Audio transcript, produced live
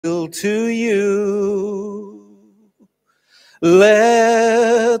to you.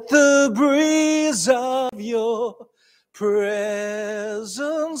 Let the breeze of your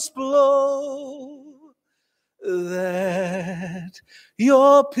presence blow, that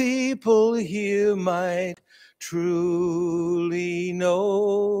your people here might truly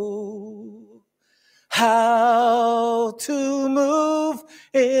know how to move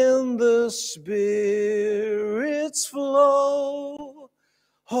in the Spirit's flow.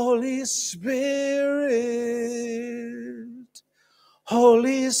 Holy Spirit,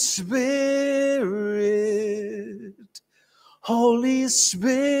 Holy Spirit, Holy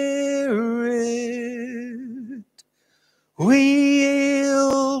Spirit, we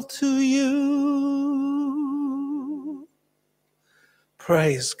yield to you.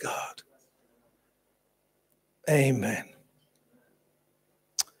 Praise God. Amen.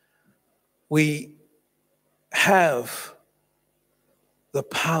 We have the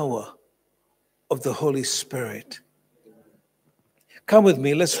power of the Holy Spirit. Come with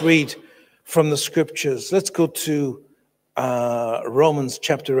me, let's read from the scriptures. Let's go to Romans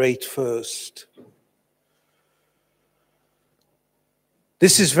chapter 8 first.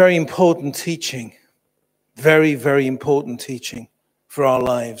 This is very important teaching. Very, very important teaching for our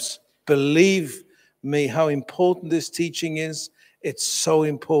lives. Believe me how important this teaching is. It's so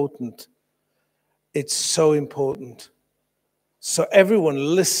important. It's so important. So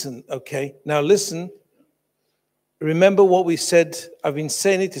everyone listen, okay? Now listen. Remember what we said. I've been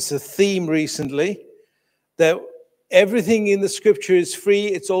saying it. It's a theme recently. That everything in the scripture is free.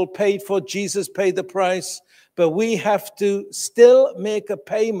 It's all paid for. Jesus paid the price. But we have to still make a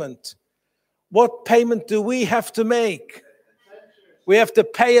payment. What payment do we have to make? We have to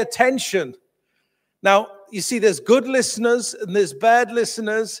pay attention. Now, you see, there's good listeners and there's bad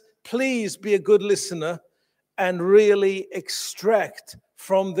listeners. Please be a good listener and really extract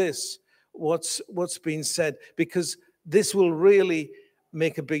from this what's been said, because this will really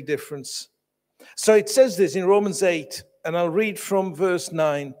make a big difference. So it says this in Romans 8, and I'll read from verse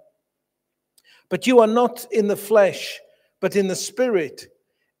 9. But you are not in the flesh, but in the Spirit,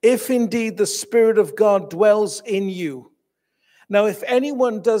 if indeed the Spirit of God dwells in you. Now, if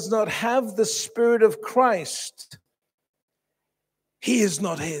anyone does not have the Spirit of Christ, he is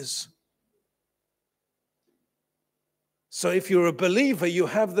not his. So if you're a believer, you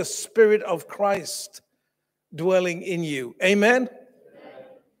have the Spirit of Christ dwelling in you. Amen?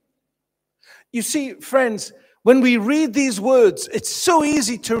 You see, friends, when we read these words, it's so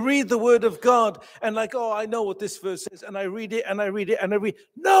easy to read the word of God and like, oh, I know what this verse is, and I read it, and I read it, and I read.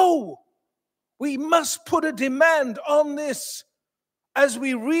 No! We must put a demand on this. As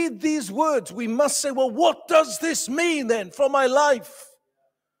we read these words, we must say, well, what does this mean then for my life?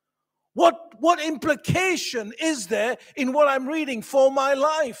 What implication is there in what I'm reading for my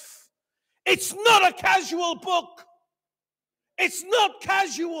life? It's not a casual book. It's not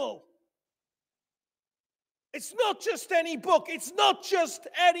casual. It's not just any book. It's not just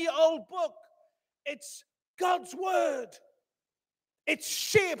any old book. It's God's word. It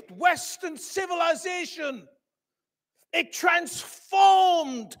shaped Western civilization. It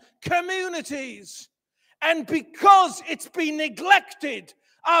transformed communities. And because it's been neglected,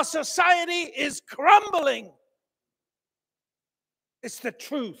 our society is crumbling. It's the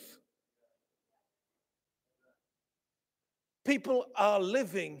truth. People are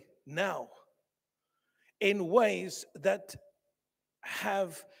living now in ways that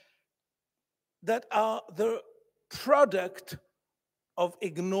are the product of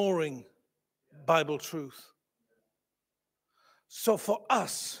ignoring Bible truth. So for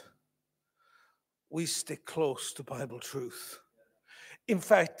us, we stick close to Bible truth. In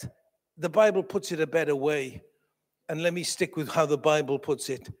fact, the Bible puts it a better way. And let me stick with how the Bible puts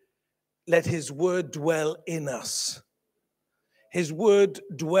it. Let his word dwell in us. His word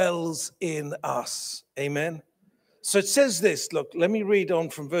dwells in us. Amen. So it says this. Look, let me read on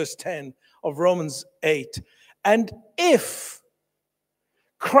from verse 10 of Romans 8. And if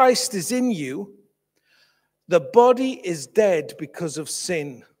Christ is in you, the body is dead because of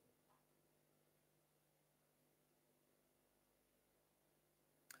sin.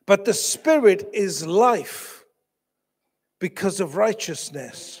 But the Spirit is life because of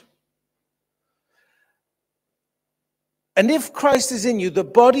righteousness. And if Christ is in you, the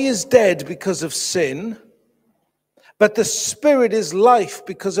body is dead because of sin, but the Spirit is life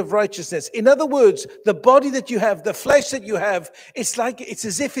because of righteousness. In other words, the body that you have, the flesh that you have, it's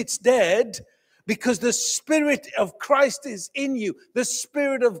as if it's dead, because the Spirit of Christ is in you. The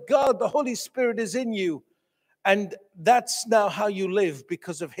Spirit of God, the Holy Spirit is in you. And that's now how you live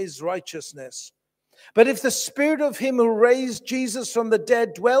because of his righteousness. But if the spirit of him who raised Jesus from the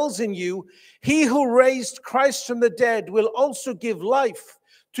dead dwells in you, he who raised Christ from the dead will also give life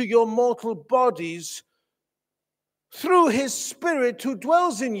to your mortal bodies through his spirit who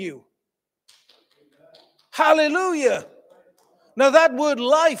dwells in you. Hallelujah. Now that word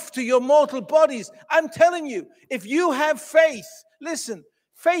life to your mortal bodies, I'm telling you, if you have faith, listen,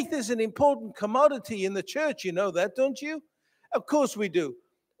 faith is an important commodity in the church. You know that, don't you? Of course we do.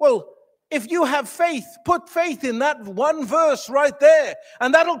 Well, if you have faith, put faith in that one verse right there,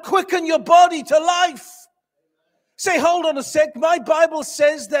 and that'll quicken your body to life. Say, hold on a sec. My Bible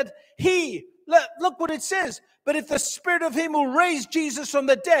says that look what it says. But if the spirit of him who raised Jesus from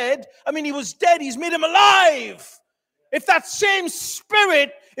the dead, he was dead, he's made him alive. If that same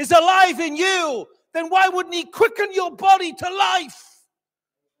spirit is alive in you, then why wouldn't he quicken your body to life?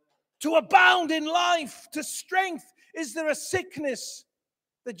 To abound in life, to strength. Is there a sickness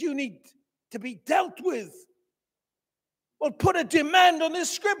that you need to be dealt with? Well, put a demand on this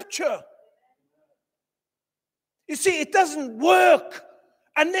scripture. You see, it doesn't work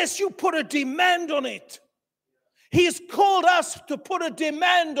unless you put a demand on it. He's called us to put a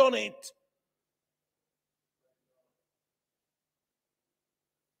demand on it.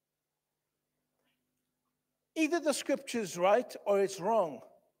 Either the scripture's right or it's wrong.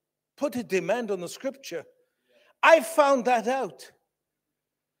 Put a demand on the scripture. I found that out.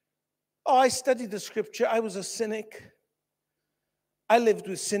 I studied the scripture. I was a cynic. I lived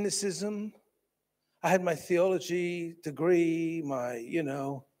with cynicism. I had my theology degree,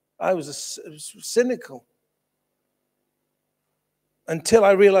 I was cynical. Until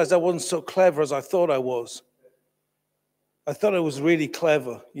I realized I wasn't so clever as I thought I was. I thought I was really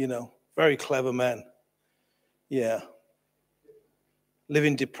clever, very clever man. Yeah.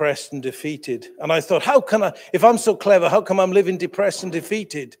 Living depressed and defeated. And I thought, if I'm so clever, how come I'm living depressed and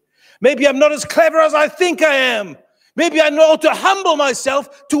defeated? Maybe I'm not as clever as I think I am. Maybe I know to humble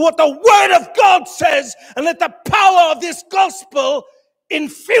myself to what the Word of God says and let the power of this gospel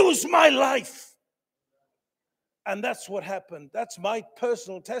infuse my life. And that's what happened. That's my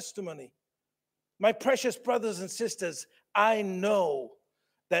personal testimony. My precious brothers and sisters, I know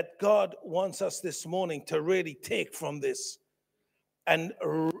that God wants us this morning to really take from this and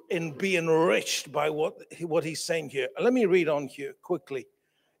be enriched by what he's saying here. Let me read on here quickly.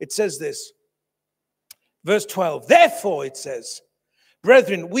 It says this. Verse 12, therefore, it says,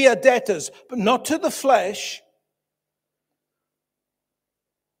 brethren, we are debtors, but not to the flesh,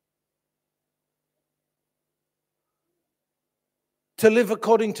 to live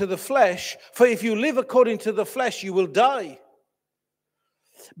according to the flesh. For if you live according to the flesh, you will die.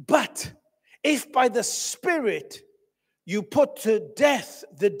 But if by the Spirit you put to death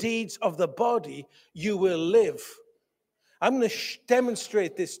the deeds of the body, you will live. I'm going to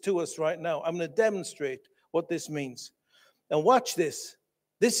demonstrate this to us right now. I'm going to demonstrate what this means. And watch this.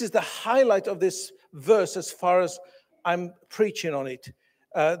 This is the highlight of this verse as far as I'm preaching on it.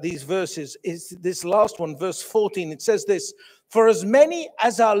 These verses is this last one, verse 14. It says this, for as many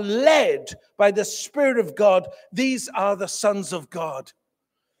as are led by the Spirit of God, these are the sons of God.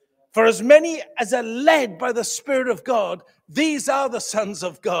 For as many as are led by the Spirit of God, these are the sons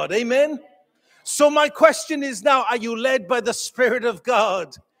of God. Amen? So my question is now, are you led by the Spirit of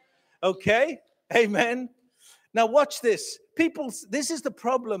God? Okay? Amen? Now watch this. This is the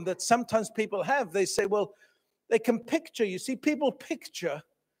problem that sometimes people have. They say, well, they can picture. You see, people picture.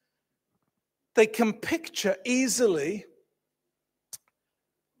 They can picture easily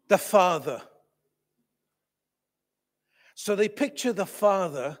the Father. So they picture the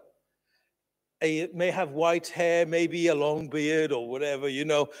Father. He may have white hair, maybe a long beard or whatever,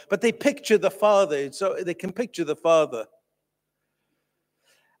 but they picture the Father. So they can picture the Father.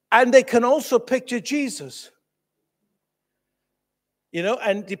 And they can also picture Jesus.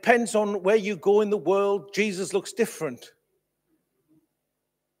 And depends on where you go in the world, Jesus looks different.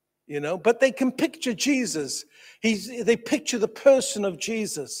 But they can picture Jesus. They picture the person of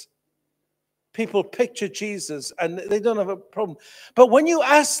Jesus. People picture Jesus and they don't have a problem. But when you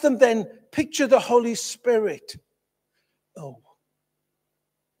ask them then, picture the Holy Spirit. Oh.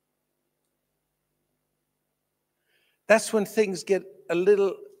 That's when things get a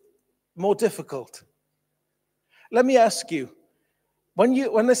little more difficult. Let me ask you,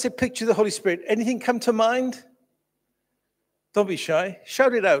 when I say picture the Holy Spirit, anything come to mind? Don't be shy.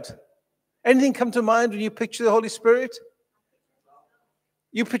 Shout it out. Anything come to mind when you picture the Holy Spirit?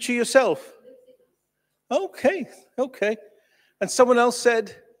 You picture yourself. Okay. And someone else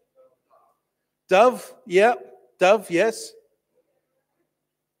said, dove. Yeah, dove, yes.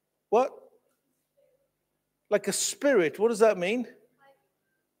 What? Like a spirit. What does that mean?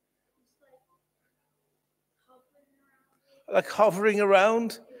 like hovering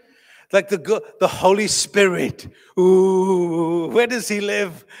around. Like the Holy Spirit. Ooh, where does he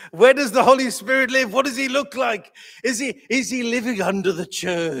live? Where does the Holy Spirit live? What does he look like? Is he living under the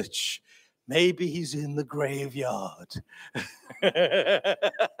church? Maybe he's in the graveyard.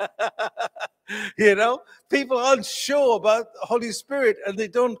 You know, people aren't sure about the Holy Spirit and they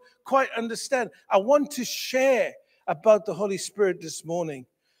don't quite understand. I want to share about the Holy Spirit this morning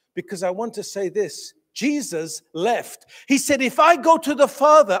because I want to say this. Jesus left. He said, if I go to the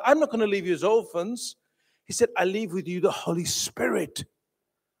Father, I'm not going to leave you as orphans. He said, I leave with you the Holy Spirit.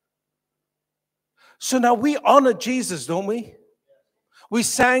 So now we honor Jesus, don't we? We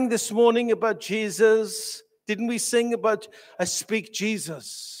sang this morning about Jesus. Didn't we sing about, I speak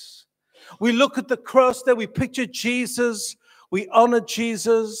Jesus? We look at the cross there, we picture Jesus. We honor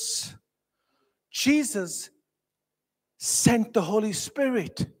Jesus. Jesus sent the Holy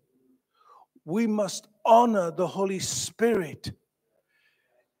Spirit. We must honor the Holy Spirit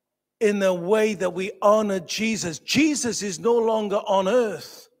in the way that we honor Jesus. Jesus is no longer on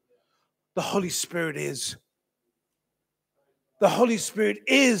earth. The Holy Spirit is. The Holy Spirit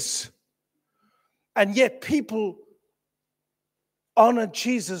is. And yet people honor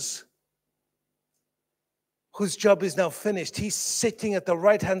Jesus, whose job is now finished. He's sitting at the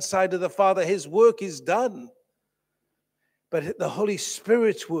right-hand side of the Father. His work is done. But the Holy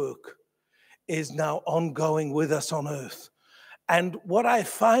Spirit's work is now ongoing with us on earth. And what I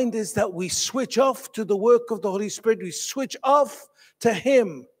find is that we switch off to the work of the Holy Spirit. We switch off to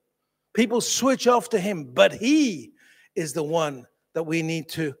him. People switch off to him, but he is the one that we need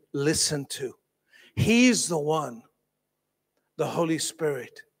to listen to. He's the one, the Holy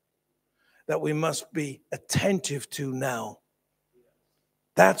Spirit, that we must be attentive to now.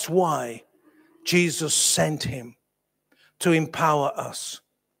 That's why Jesus sent him, to empower us.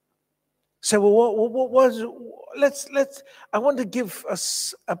 So, what was? Let's. I want to give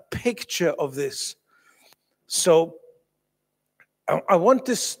us a picture of this. So, I want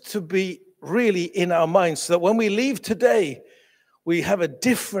this to be really in our minds, so that when we leave today, we have a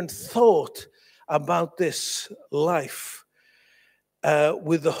different thought about this life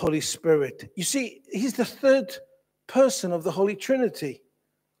with the Holy Spirit. You see, he's the third person of the Holy Trinity,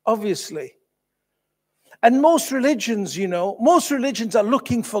 obviously. And most religions, most religions are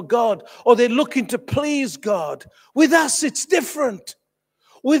looking for God, or they're looking to please God. With us, it's different.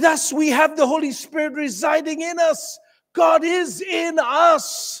 With us, we have the Holy Spirit residing in us. God is in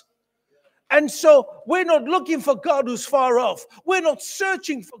us. And so we're not looking for God who's far off. We're not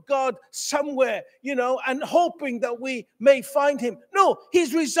searching for God somewhere, and hoping that we may find him. No,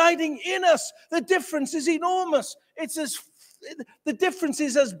 he's residing in us. The difference is enormous. The difference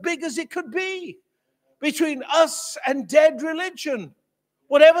is as big as it could be between us and dead religion,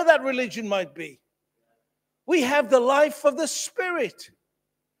 whatever that religion might be. We have the life of the Spirit.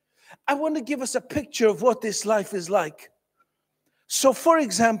 I want to give us a picture of what this life is like. So, for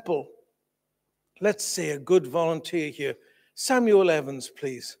example, let's say a good volunteer here. Samuel Evans,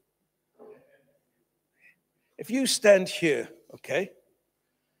 please. If you stand here, okay?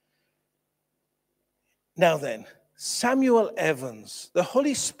 Now then, Samuel Evans, the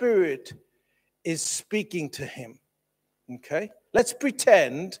Holy Spirit is speaking to him, okay? Let's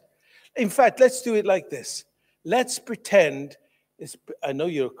pretend, in fact, let's do it like this. Let's pretend, I know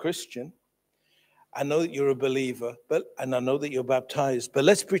you're a Christian, I know that you're a believer, and I know that you're baptized, but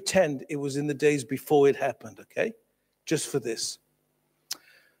let's pretend it was in the days before it happened, okay? Just for this.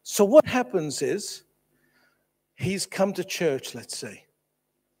 So what happens is, he's come to church, let's say.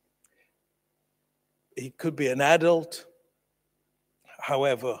 He could be an adult,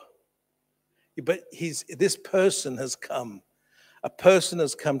 however, but this person has come. A person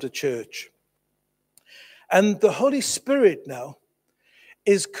has come to church. And the Holy Spirit now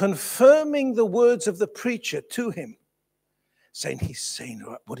is confirming the words of the preacher to him, saying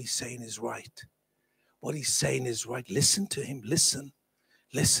what he's saying is right. What he's saying is right. Listen to him. Listen.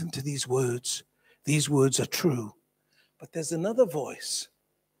 Listen to these words. These words are true. But there's another voice.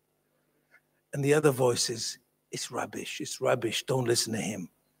 And the other voice is, it's rubbish. It's rubbish. Don't listen to him.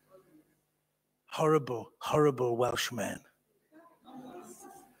 Horrible, horrible Welshman.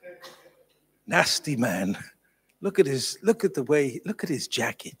 Nasty man. Look at his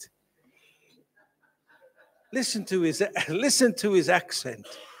jacket. Listen to his accent.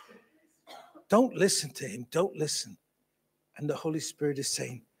 Don't listen to him. Don't listen. And the Holy Spirit is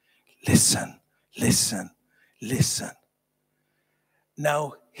saying, listen, listen, listen.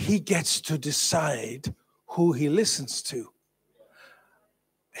 Now he gets to decide who he listens to.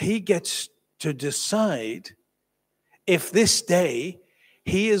 He gets to decide if this day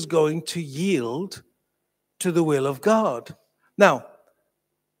he is going to yield to the will of God. Now,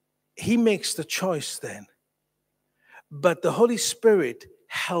 he makes the choice then. But the Holy Spirit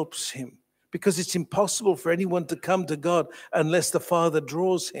helps him, because it's impossible for anyone to come to God unless the Father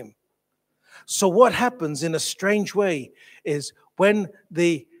draws him. So what happens in a strange way is when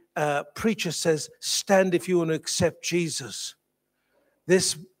the preacher says, stand if you want to accept Jesus,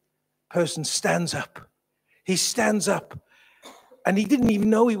 this person stands up. He stands up. And he didn't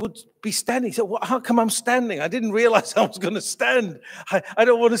even know he would be standing. He said, well, how come I'm standing? I didn't realize I was going to stand. I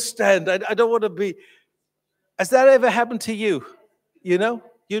don't want to stand. I don't want to be. Has that ever happened to you? You know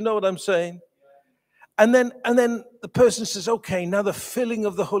what I'm saying? And then the person says, okay, now the filling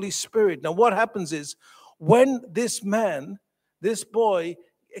of the Holy Spirit. Now what happens is when this boy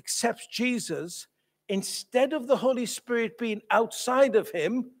accepts Jesus, instead of the Holy Spirit being outside of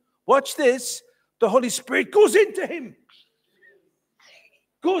him, watch this, the Holy Spirit goes into him.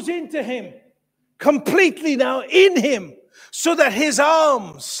 Goes into him. Completely now in him. So that his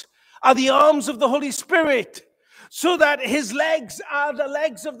arms are the arms of the Holy Spirit. So that his legs are the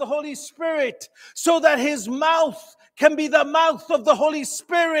legs of the Holy Spirit. So that his mouth can be the mouth of the Holy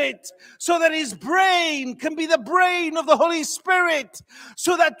Spirit. So that his brain can be the brain of the Holy Spirit.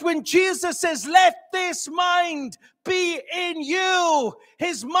 So that when Jesus says, let this mind be in you,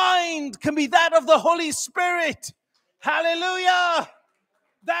 his mind can be that of the Holy Spirit. Hallelujah.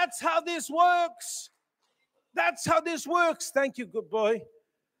 That's how this works. That's how this works. Thank you, good boy.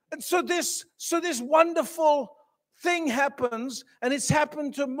 And so this wonderful thing happens, and it's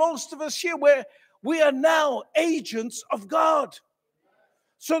happened to most of us here, where we are now agents of God.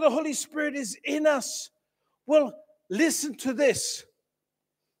 So the Holy Spirit is in us. Well, listen to this.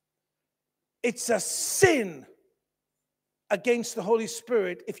 It's a sin against the Holy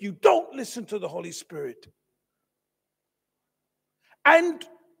Spirit if you don't listen to the Holy Spirit. And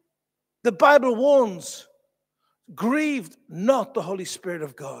the Bible warns, grieve not the Holy Spirit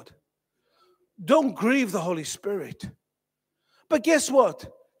of God. Don't grieve the Holy Spirit. But guess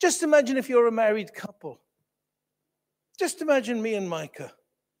what? Just imagine if you're a married couple. Just imagine me and Micah,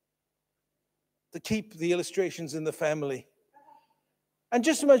 to keep the illustrations in the family. And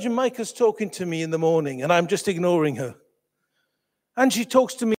just imagine Micah's talking to me in the morning and I'm just ignoring her. And she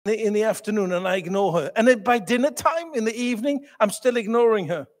talks to me in the afternoon and I ignore her. And then by dinner time in the evening, I'm still ignoring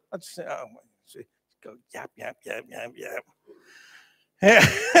her. I just say, oh, see, go yap, yap, yap, yap, yap.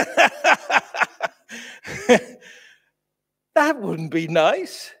 That wouldn't be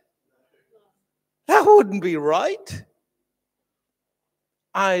nice. That wouldn't be right.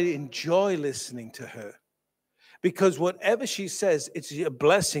 I enjoy listening to her because whatever she says, it's a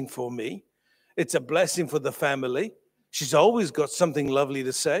blessing for me. It's a blessing for the family. She's always got something lovely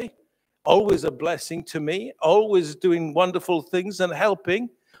to say, always a blessing to me, always doing wonderful things and helping.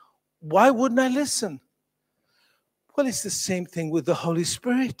 Why wouldn't I listen? Well, it's the same thing with the Holy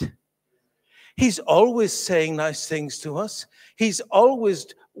Spirit. He's always saying nice things to us. He's always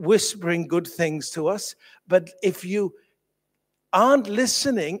whispering good things to us. But if you aren't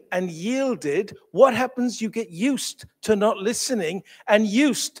listening and yielded, what happens? You get used to not listening and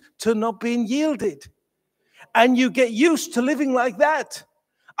used to not being yielded. And you get used to living like that.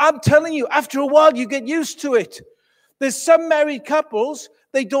 I'm telling you, after a while, you get used to it. There's some married couples,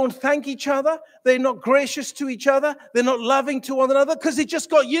 they don't thank each other. They're not gracious to each other. They're not loving to one another because they just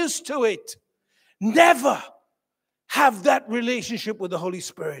got used to it. Never have that relationship with the Holy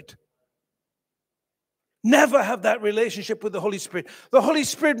Spirit. Never have that relationship with the Holy Spirit. The Holy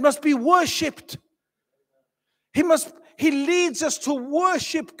Spirit must be worshipped. He leads us to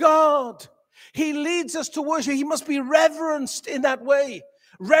worship God. He leads us to worship. He must be reverenced in that way.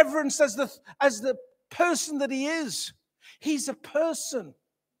 Reverenced as the person that he is. He's a person.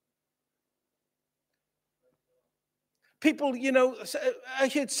 People, I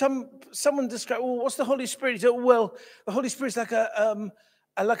heard someone describe, well, what's the Holy Spirit? He said, well, the Holy Spirit's like a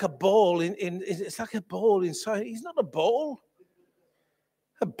ball it's like a ball inside. He's not a ball.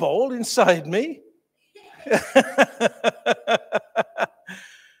 A ball inside me.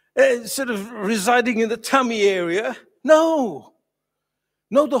 Sort of residing in the tummy area. No,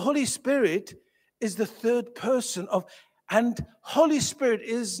 the Holy Spirit is the third person and Holy Spirit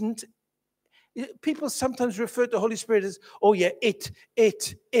isn't. People sometimes refer to Holy Spirit as, oh yeah, it.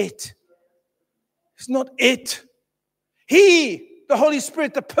 It's not it. He, the Holy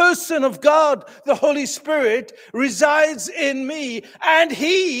Spirit, the person of God, the Holy Spirit resides in me and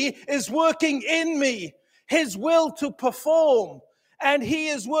he is working in me, his will to perform. And he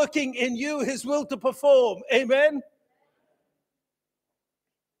is working in you, his will to perform. Amen?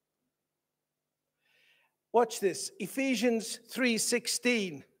 Watch this. Ephesians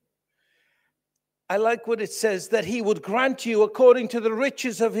 3:16. I like what it says, that he would grant you, according to the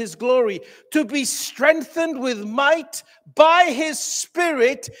riches of his glory, to be strengthened with might by his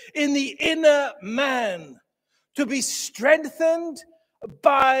Spirit in the inner man. To be strengthened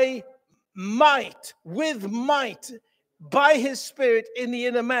by might, with might, by his Spirit in the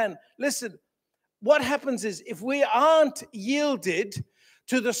inner man. Listen, what happens is, if we aren't yielded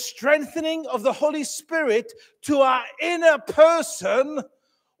to the strengthening of the Holy Spirit to our inner person,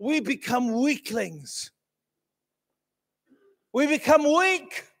 we become weaklings. We become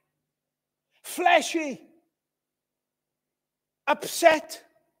weak, fleshy, upset,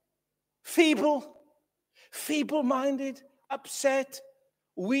 feeble-minded, upset,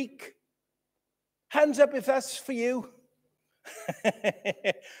 weak. Hands up if that's for you.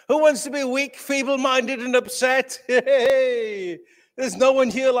 Who wants to be weak, feeble-minded, and upset? Hey, there's no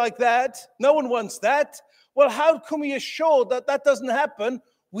one here like that. No one wants that. Well, how can we assure that that doesn't happen?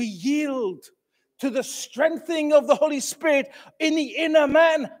 We yield to the strengthening of the Holy Spirit in the inner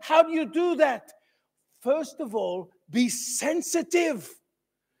man. How do you do that? First of all, be sensitive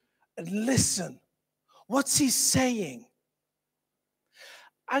and listen. What's he saying?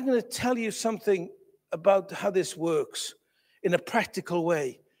 I'm going to tell you something about how this works in a practical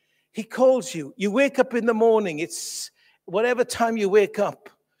way. He calls you. You wake up in the morning. It's whatever time you wake up.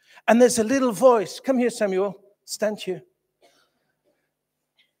 And there's a little voice. Come here, Samuel. Stand here.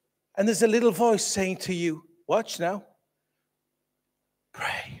 And there's a little voice saying to you, watch now.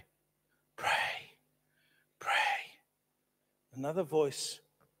 Pray, pray, pray. Another voice.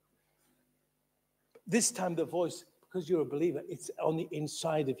 This time the voice, because you're a believer, it's on the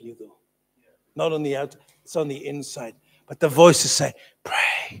inside of you though. Not on the outside, it's on the inside. But the voice is saying,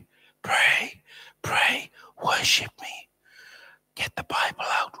 pray, pray, pray, worship me. Get the Bible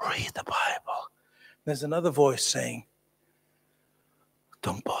out, read the Bible. There's another voice saying,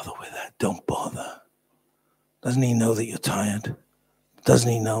 don't bother with that. Don't bother. Doesn't he know that you're tired?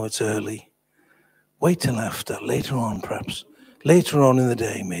 Doesn't he know it's early? Wait till after, later on perhaps. Later on in the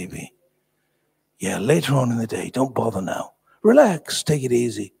day maybe. Yeah, later on in the day. Don't bother now. Relax. Take it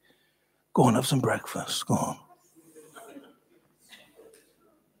easy. Go on, have some breakfast. Go on.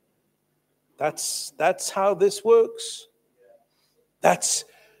 That's how this works. That's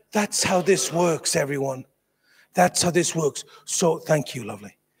how this works, everyone. That's how this works. So, thank you,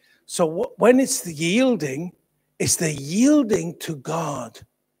 lovely. So, when it's the yielding to God.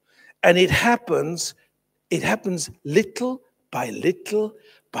 And it happens little by little,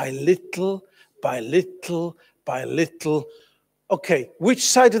 by little, by little, by little. Okay, which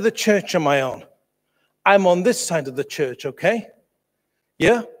side of the church am I on? I'm on this side of the church, okay?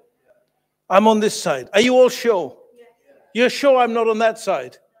 Yeah? I'm on this side. Are you all sure? You're sure I'm not on that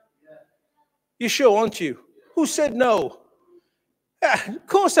side? You're sure, aren't you? Who said no? Yeah, of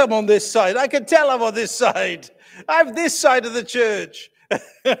course I'm on this side. I can tell I'm on this side. I'm this side of the church.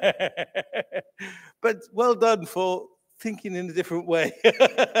 But well done for thinking in a different way.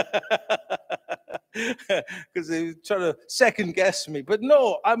 Because they were trying to second guess me. But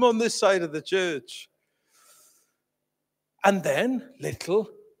no, I'm on this side of the church. And then little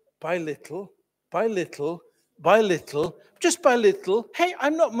by little, by little, by little, just by little. Hey,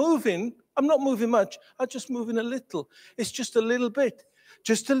 I'm not moving much. I'm just moving a little. It's just a little bit.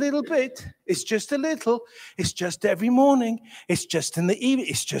 Just a little bit. It's just a little. It's just every morning. It's just in the evening.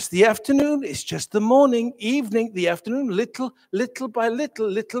 It's just the afternoon. It's just the morning, evening, the afternoon. Little by little,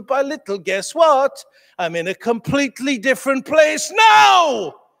 little by little. Guess what? I'm in a completely different place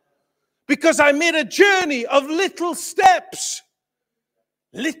now. Because I made a journey of little steps.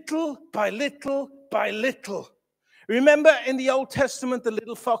 Little by little by little. Remember in the Old Testament, the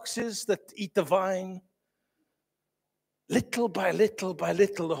little foxes that eat the vine? Little by little by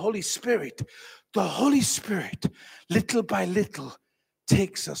little, the Holy Spirit, little by little,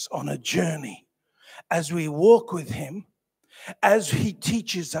 takes us on a journey. As we walk with him, as he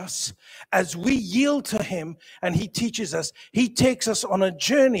teaches us, as we yield to him and he teaches us, he takes us on a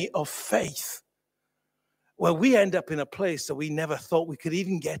journey of faith where we end up in a place that we never thought we could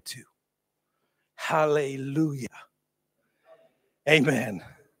even get to. Hallelujah. Amen.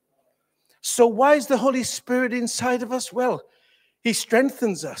 So why is the Holy Spirit inside of us? Well, he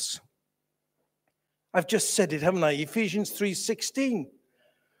strengthens us. I've just said it, haven't I? Ephesians 3:16.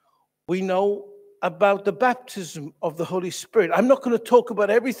 We know about the baptism of the Holy Spirit. I'm not going to talk about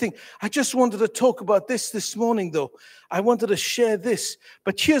everything. I just wanted to talk about this morning, though. I wanted to share this.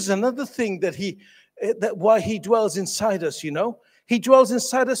 But here's another thing that why he dwells inside us, you know. He dwells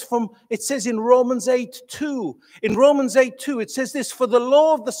inside us it says in Romans 8:2. In Romans 8:2, it says this, for the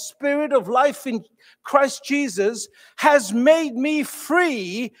law of the Spirit of life in Christ Jesus has made me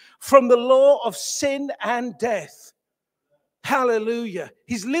free from the law of sin and death. Hallelujah.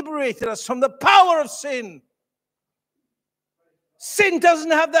 He's liberated us from the power of sin. Sin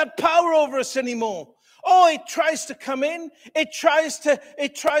doesn't have that power over us anymore. Oh, it tries to come in. It tries to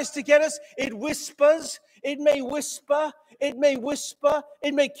get us. It whispers. It may whisper. It may whisper.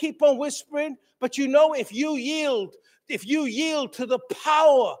 It may keep on whispering. But you know, if you yield to the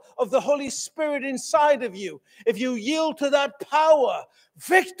power of the Holy Spirit inside of you, if you yield to that power,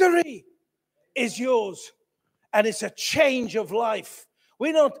 victory is yours. And it's a change of life.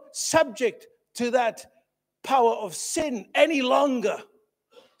 We're not subject to that power of sin any longer.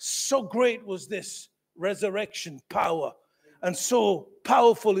 So great was this resurrection power. And so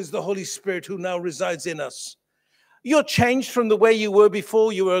powerful is the Holy Spirit who now resides in us. You're changed from the way you were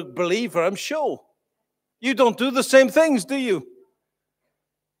before you were a believer, I'm sure. You don't do the same things, do you?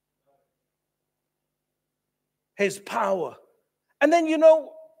 His power. And then,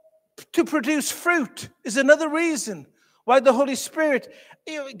 to produce fruit is another reason why the Holy Spirit,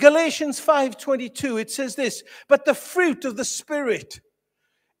 Galatians 5:22, it says this, but the fruit of the Spirit.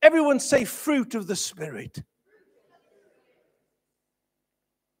 Everyone say fruit of the Spirit.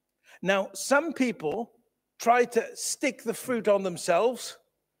 Now, some people try to stick the fruit on themselves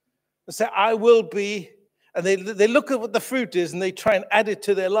and say, I will be, and they look at what the fruit is and they try and add it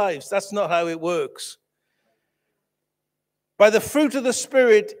to their lives. That's not how it works. By the fruit of the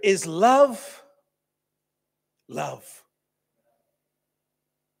Spirit is love,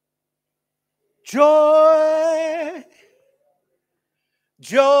 joy,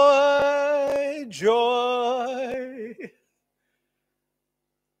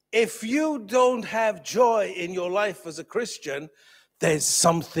 If you don't have joy in your life as a Christian, there's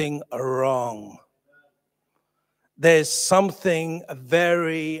something wrong. There's something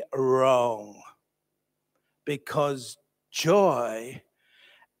very wrong. Because joy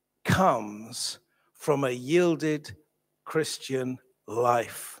comes from a yielded Christian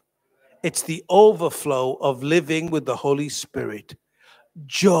life. It's the overflow of living with the Holy Spirit.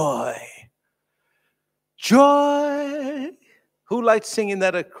 Joy. Who likes singing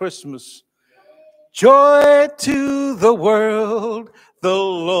that at Christmas? Joy to the world, the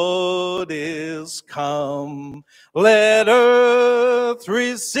Lord is come. Let earth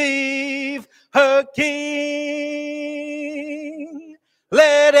receive her King.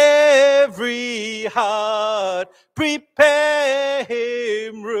 Let every heart prepare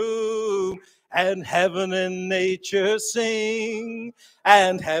him room. And heaven and nature sing.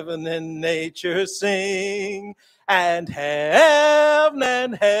 And heaven and nature sing. And heaven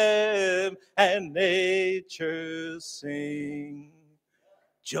and nature sing.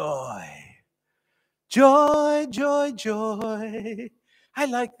 Joy. I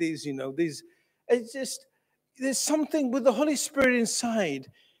like these, it's just, there's something with the Holy Spirit inside.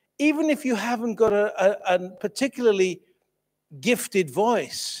 Even if you haven't got a particularly gifted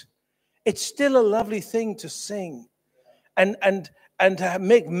voice, it's still a lovely thing to sing and to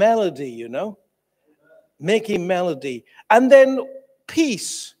make melody, making melody. And then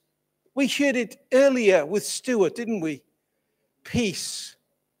peace. We heard it earlier with Stuart, didn't we? Peace.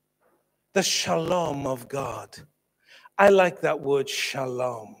 The shalom of God. I like that word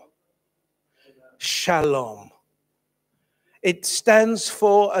shalom. Shalom. It stands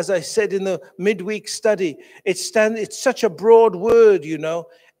for, as I said in the midweek study, it's such a broad word,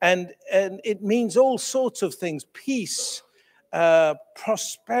 and it means all sorts of things. Peace,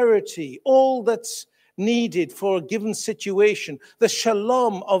 prosperity, all that's needed for a given situation. The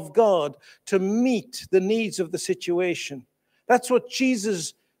shalom of God to meet the needs of the situation. That's what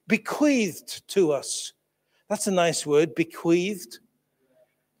Jesus bequeathed to us. That's a nice word, bequeathed.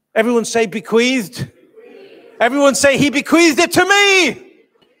 Everyone say bequeathed. Everyone say he bequeathed it to me.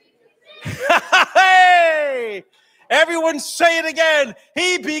 Hey! Everyone say it again.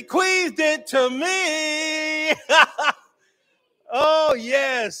 He bequeathed it to me. Oh,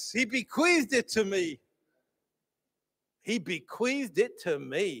 yes. He bequeathed it to me. He bequeathed it to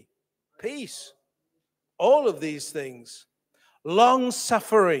me. Peace. All of these things. Long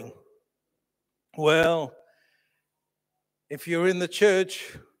suffering. Well, if you're in the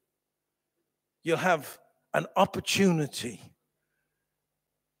church, you'll have an opportunity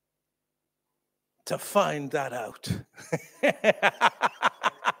to find that out.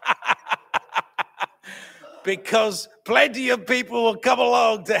 Because plenty of people will come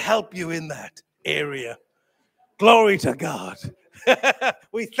along to help you in that area. Glory to God.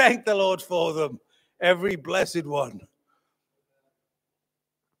 We thank the Lord for them, every blessed one.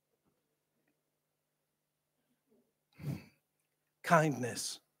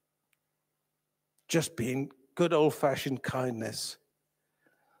 kindness. Just being good old-fashioned kindness.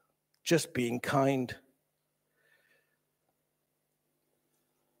 Just being kind.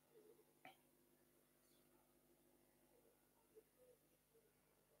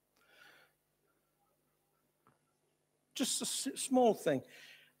 Just a small thing.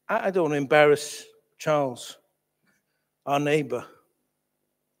 I don't want to embarrass Charles, our neighbor.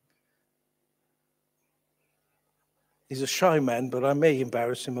 He's a shy man, but I may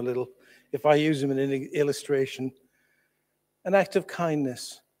embarrass him a little if I use him in an illustration. An act of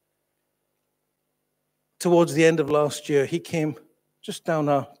kindness. Towards the end of last year, he came just down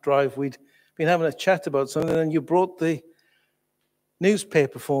our drive. We'd been having a chat about something, and you brought the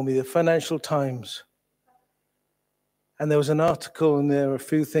newspaper for me, the Financial Times. And there was an article, and there were a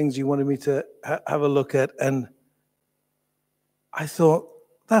few things you wanted me to have a look at. And I thought,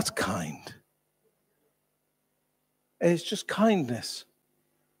 that's kind. It's just kindness.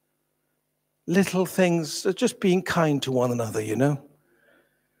 Little things, just being kind to one another, you know.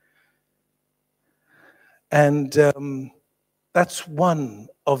 And that's one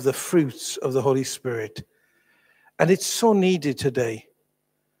of the fruits of the Holy Spirit. And it's so needed today.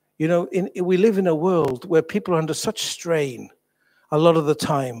 You know, we live in a world where people are under such strain a lot of the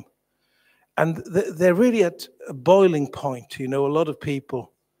time. And they're really at a boiling point, you know, a lot of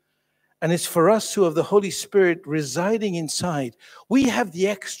people. And it's for us who have the Holy Spirit residing inside. We have the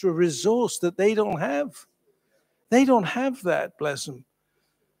extra resource that they don't have. They don't have that, bless them.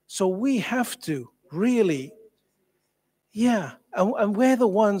 So we have to really, and we're the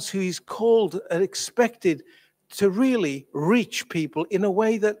ones who He's called and expected to really reach people in a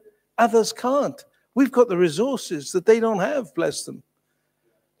way that others can't. We've got the resources that they don't have, bless them.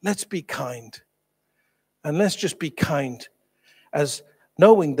 Let's be kind. And let's just be kind as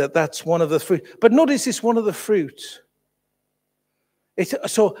knowing that that's one of the fruit. But notice it's one of the fruits.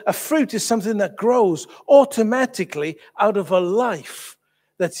 So a fruit is something that grows automatically out of a life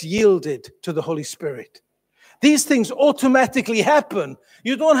that's yielded to the Holy Spirit. These things automatically happen.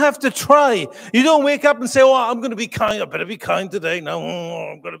 You don't have to try. You don't wake up and say, oh, I'm going to be kind. I better be kind today. No,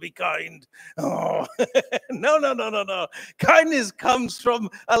 I'm going to be kind. Oh. No. Kindness comes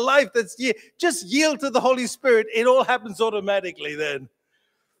from a life that's just yield to the Holy Spirit. It all happens automatically then.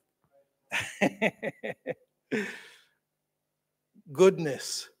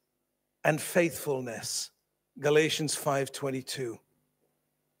 Goodness and faithfulness. Galatians 5:22.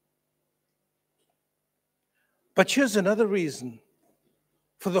 But here's another reason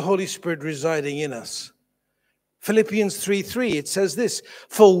for the Holy Spirit residing in us. Philippians 3:3, it says this,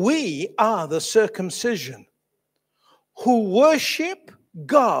 for we are the circumcision who worship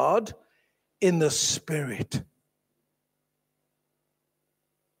God in the Spirit.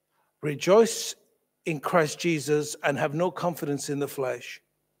 Rejoice in Christ Jesus and have no confidence in the flesh.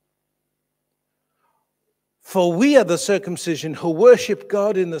 For we are the circumcision who worship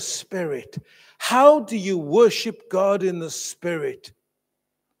God in the Spirit. How do you worship God in the Spirit?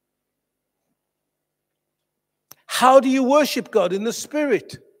 How do you worship God in the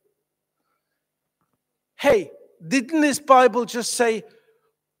Spirit? Hey, didn't this Bible just say,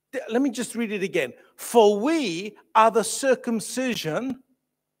 let me just read it again. For we are the circumcision.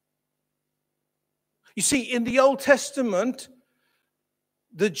 You see, in the Old Testament,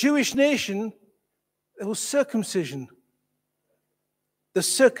 the Jewish nation, there was circumcision. The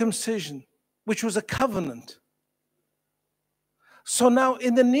circumcision, which was a covenant. So now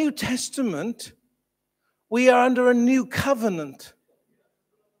in the New Testament, we are under a new covenant.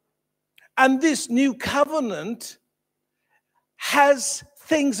 And this new covenant has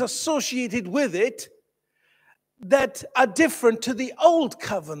things associated with it that are different to the old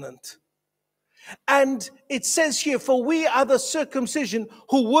covenant. And it says here, for we are the circumcision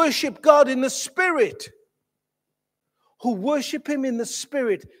who worship God in the Spirit. Who worship Him in the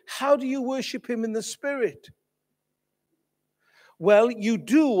Spirit. How do you worship Him in the Spirit? Well, you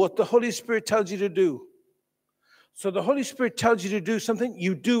do what the Holy Spirit tells you to do. So the Holy Spirit tells you to do something,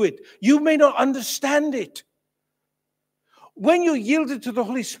 you do it. You may not understand it. When you're yielded to the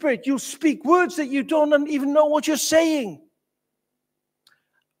Holy Spirit, you'll speak words that you don't even know what you're saying.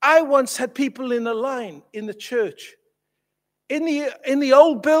 I once had people in a line in the church. In the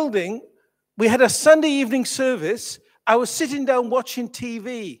old building, we had a Sunday evening service. I was sitting down watching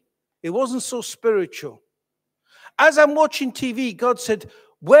TV. It wasn't so spiritual. As I'm watching TV, God said,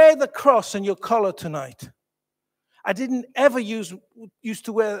 wear the cross on your collar tonight. I didn't ever used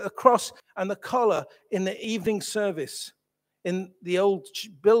to wear a cross and the collar in the evening service in the old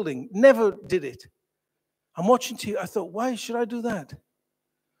building. Never did it. I'm watching TV. I thought, why should I do that?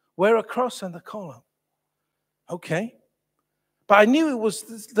 Wear a cross and the collar. Okay. But I knew it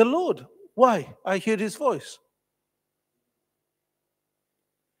was the Lord. Why? I heard his voice.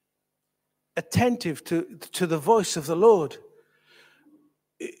 Attentive to the voice of the Lord.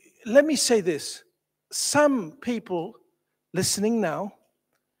 Let me say this. Some people listening now,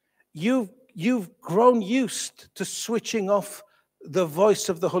 you've grown used to switching off the voice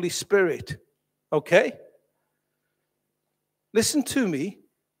of the Holy Spirit. Okay? Listen to me.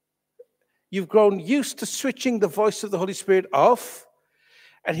 You've grown used to switching the voice of the Holy Spirit off.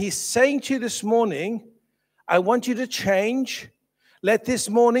 And he's saying to you this morning, I want you to change. Let this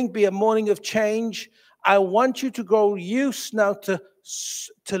morning be a morning of change. I want you to grow used now to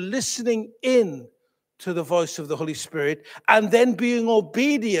listening in to the voice of the Holy Spirit and then being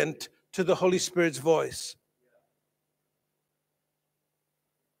obedient to the Holy Spirit's voice.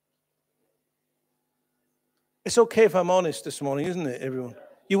 It's okay if I'm honest this morning, isn't it, everyone?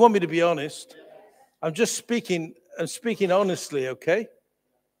 You want me to be honest? I'm speaking honestly, okay?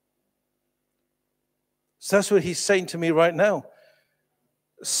 So that's what he's saying to me right now.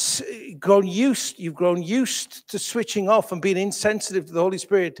 You've grown used to switching off and being insensitive to the Holy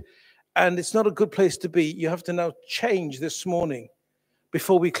Spirit, and it's not a good place to be. You have to now change this morning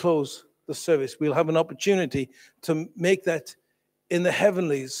before we close the service. We'll have an opportunity to make that in the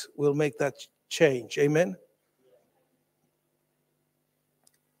heavenlies. We'll make that change. Amen.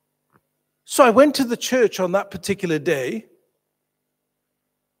 So I went to the church on that particular day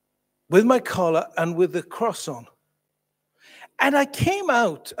with my collar and with the cross on. And I came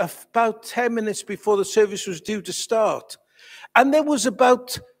out about 10 minutes before the service was due to start. And there was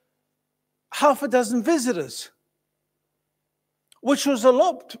about half a dozen visitors, which was a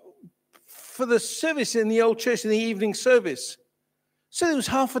lot for the service in the old church, in the evening service. So there was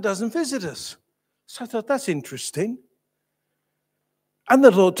half a dozen visitors. So I thought, that's interesting. And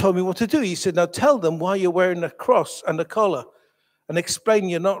the Lord told me what to do. He said, now tell them why you're wearing a cross and a collar and explain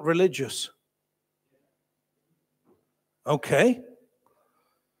you're not religious. Okay.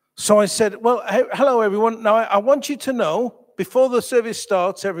 So I said, well, hello, everyone. Now, I want you to know, before the service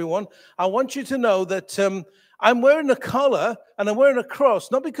starts, everyone, I want you to know that I'm wearing a collar and I'm wearing a cross,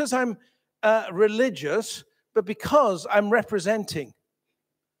 not because I'm religious, but because I'm representing.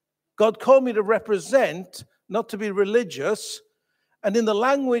 God called me to represent, not to be religious. And in the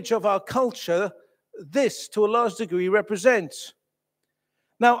language of our culture, this, to a large degree, represents.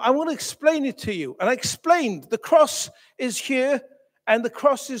 Now, I want to explain it to you. And I explained the cross is here, and the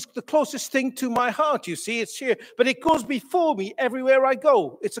cross is the closest thing to my heart. You see, it's here. But it goes before me everywhere I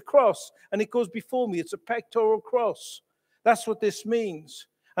go. It's a cross, and it goes before me. It's a pectoral cross. That's what this means.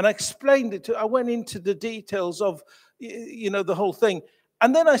 And I explained it. I went into the details of, the whole thing.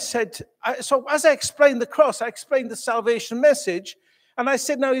 And then I said, so as I explained the cross, I explained the salvation message. And I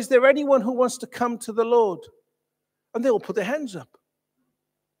said, now, is there anyone who wants to come to the Lord? And they all put their hands up.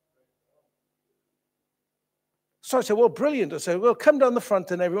 So I said, well, brilliant. I said, well, come down the front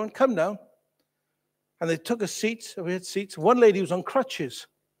then, everyone. Come down. And they took a seat. We had seats. One lady was on crutches.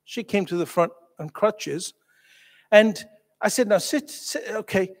 She came to the front on crutches. And I said, now sit.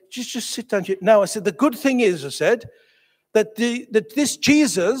 Okay, just sit down here. Now, I said, the good thing is, I said, that this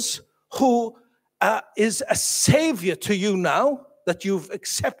Jesus, who is a savior to you now, that you've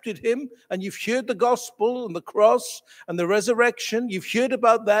accepted him and you've heard the gospel and the cross and the resurrection, you've heard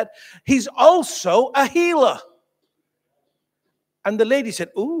about that. He's also a healer. And the lady said,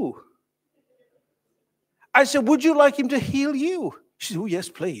 ooh. I said, would you like him to heal you? She said, oh, yes,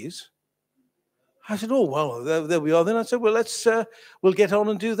 please. I said, oh, well, there we are. Then I said, well, we'll get on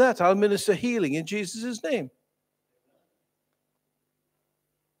and do that. I'll minister healing in Jesus' name.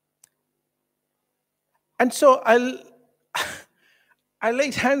 And so I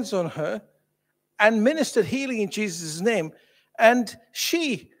laid hands on her and ministered healing in Jesus' name. And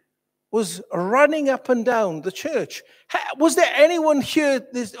she was running up and down the church. Was there anyone here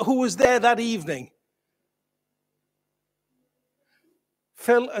who was there that evening?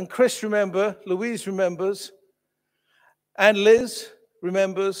 Phil and Chris remember. Louise remembers. And Liz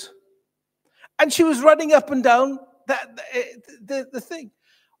remembers. And she was running up and down the thing.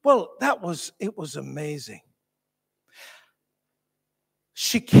 Well, it was amazing.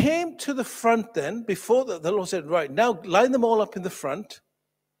 She came to the front then, before the Lord said, right, now line them all up in the front.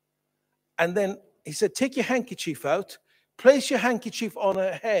 And then he said, take your handkerchief out, place your handkerchief on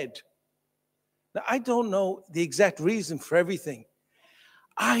her head. Now, I don't know the exact reason for everything.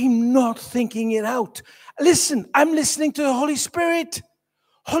 I'm not thinking it out. Listen, I'm listening to the Holy Spirit.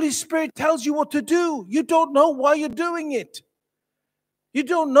 Holy Spirit tells you what to do. You don't know why you're doing it. You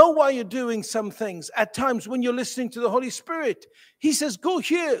don't know why you're doing some things at times when you're listening to the Holy Spirit. He says, go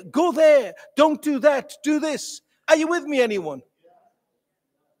here, go there, don't do that, do this. Are you with me, anyone?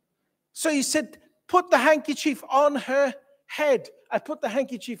 So he said, put the handkerchief on her head. I put the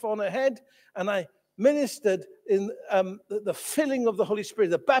handkerchief on her head, and I ministered in the filling of the Holy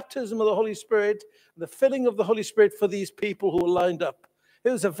Spirit, the baptism of the Holy Spirit, the filling of the Holy Spirit for these people who were lined up. It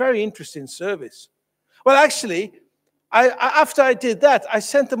was a very interesting service. Well, actually, after I did that, I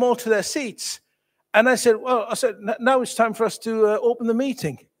sent them all to their seats. And I said, now it's time for us to open the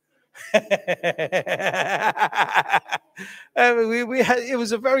meeting. It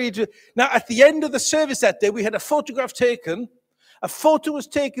was a very interesting. Now, at the end of the service that day, we had a photograph taken. A photo was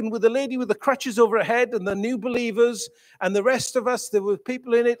taken with a lady with the crutches over her head and the new believers and the rest of us. There were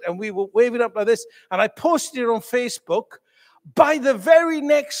people in it, and we were waving up like this. And I posted it on Facebook. By the very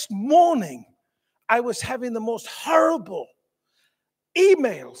next morning, I was having the most horrible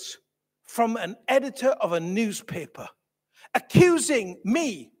emails from an editor of a newspaper accusing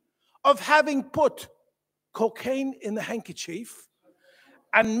me of having put cocaine in the handkerchief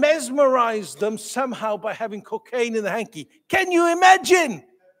and mesmerized them somehow by having cocaine in the hanky. Can you imagine?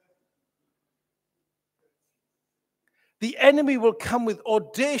 The enemy will come with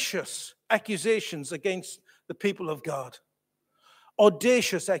audacious accusations against the people of God.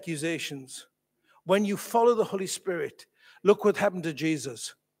 Audacious accusations. When you follow the Holy Spirit, look what happened to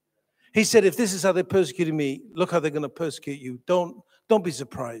Jesus. He said, if this is how they persecuted me, look how they're going to persecute you. Don't be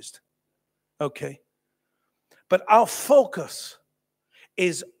surprised. Okay? But our focus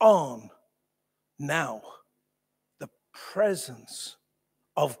is on now the presence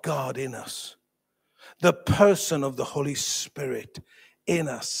of God in us, the person of the Holy Spirit in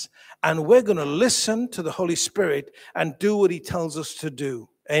us. And we're going to listen to the Holy Spirit and do what he tells us to do.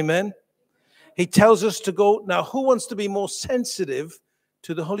 Amen? He tells us to go. Now, who wants to be more sensitive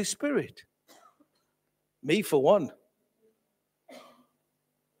to the Holy Spirit? Me, for one.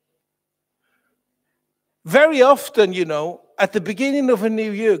 Very often, at the beginning of a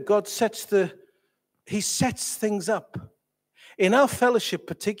new year, God sets things up. In our fellowship,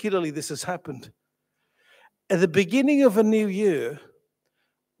 particularly, this has happened. At the beginning of a new year,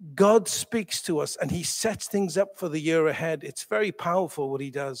 God speaks to us and he sets things up for the year ahead. It's very powerful what he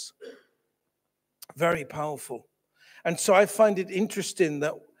does. Very powerful. And so I find it interesting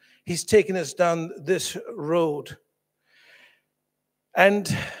that he's taken us down this road.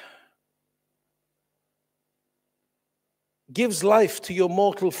 And gives life to your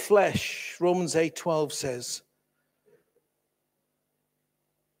mortal flesh, Romans 8:12 says.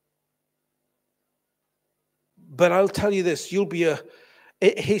 But I'll tell you this,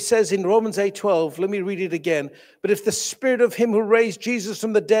 he says in Romans 8:12, let me read it again. But if the spirit of him who raised Jesus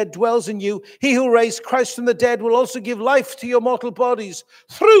from the dead dwells in you, he who raised Christ from the dead will also give life to your mortal bodies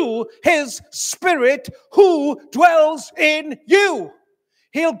through his spirit who dwells in you.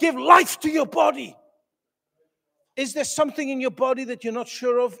 He'll give life to your body. Is there something in your body that you're not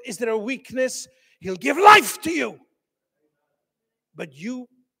sure of? Is there a weakness? He'll give life to you. But you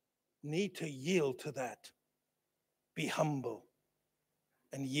need to yield to that. Be humble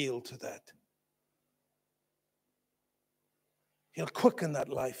and yield to that. He'll quicken that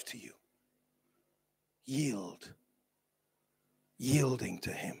life to you. Yield. Yielding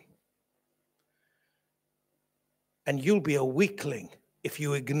to him. And you'll be a weakling if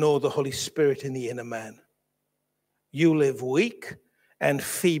you ignore the Holy Spirit in the inner man. You live weak and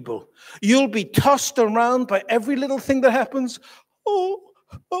feeble. You'll be tossed around by every little thing that happens. Oh,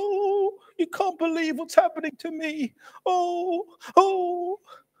 you can't believe what's happening to me. Oh,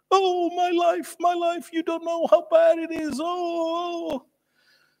 my life, you don't know how bad it is. Oh.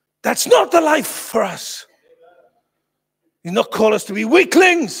 That's not the life for us. He's not called us to be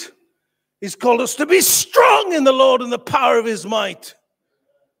weaklings. He's called us to be strong in the Lord and the power of his might.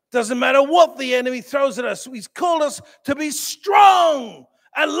 Doesn't matter what the enemy throws at us. He's called us to be strong,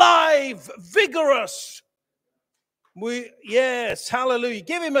 alive, vigorous. Yes, hallelujah.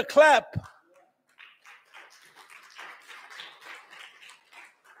 Give him a clap.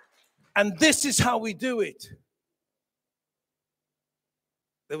 And this is how we do it.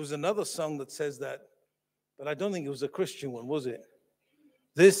 There was another song that says that, but I don't think it was a Christian one, was it?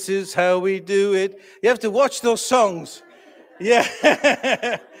 This is how we do it. You have to watch those songs.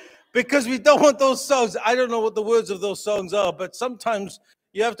 Yeah. Because we don't want those songs. I don't know what the words of those songs are, but sometimes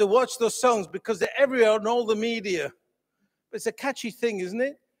you have to watch those songs because they're everywhere in all the media. It's a catchy thing, isn't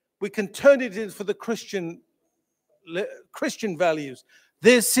it? We can turn it in for the Christian values.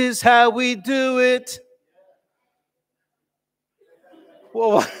 This is how we do it.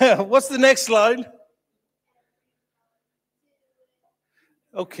 Well, what's the next line?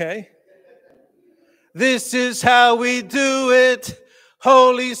 Okay. This is how we do it.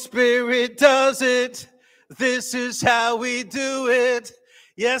 Holy Spirit does it. This is how we do it.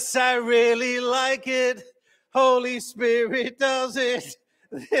 Yes, I really like it. Holy Spirit does it.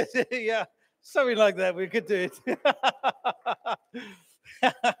 Yeah, something like that. We could do it.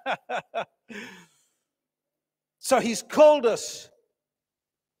 So he's called us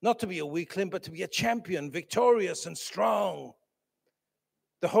not to be a weakling, but to be a champion, victorious and strong.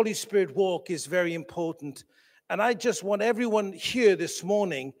 The Holy Spirit walk is very important. And I just want everyone here this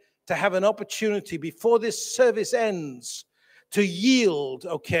morning to have an opportunity before this service ends to yield,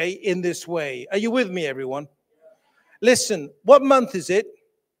 okay, in this way. Are you with me, everyone? Listen, what month is it?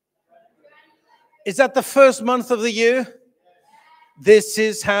 Is that the first month of the year? This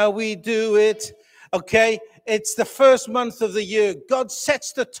is how we do it, okay? It's the first month of the year. God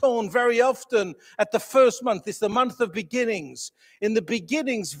sets the tone very often at the first month. It's the month of beginnings. In the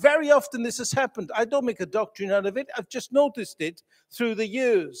beginnings, very often this has happened. I don't make a doctrine out of it. I've just noticed it through the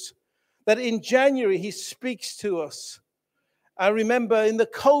years. That in January, he speaks to us. I remember in the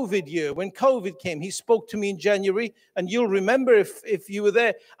COVID year, when COVID came, he spoke to me in January. And you'll remember if you were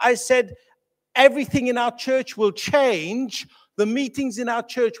there. I said, everything in our church will change. The meetings in our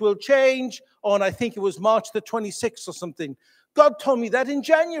church will change on, I think it was March the 26th or something. God told me that in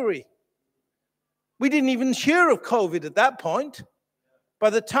January. We didn't even hear of COVID at that point. By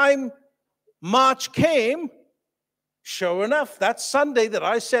the time March came, sure enough, that Sunday that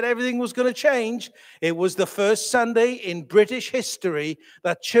I said everything was going to change, it was the first Sunday in British history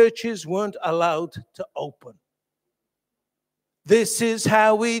that churches weren't allowed to open. This is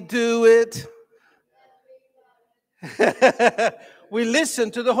how we do it. We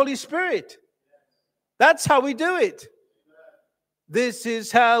listen to the Holy Spirit. That's how we do it. This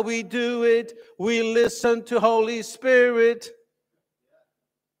is how we do it. We listen to Holy Spirit.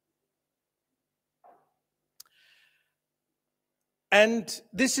 And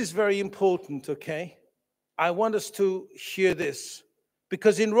this is very important, okay? I want us to hear this.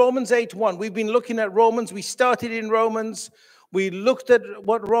 Because in Romans 8:1, we've been looking at Romans. We started in Romans. We looked at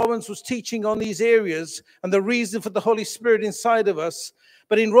what Romans was teaching on these areas and the reason for the Holy Spirit inside of us.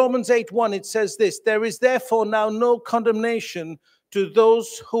 But in Romans 8:1, it says this: there is therefore now no condemnation to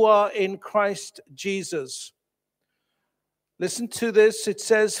those who are in Christ Jesus. Listen to this. It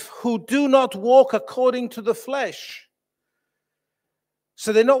says, who do not walk according to the flesh.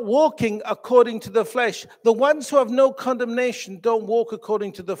 So they're not walking according to the flesh. The ones who have no condemnation don't walk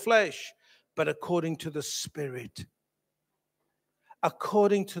according to the flesh, but according to the Spirit.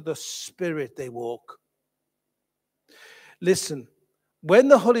 According to the Spirit they walk. Listen, when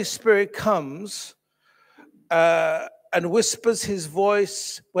the Holy Spirit comes and whispers his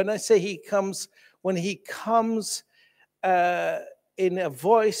voice, when I say he comes, when he comes in a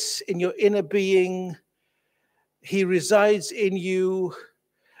voice in your inner being, he resides in you.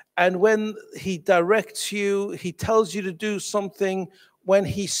 And when he directs you, he tells you to do something, when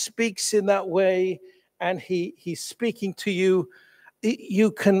he speaks in that way and he's speaking to you,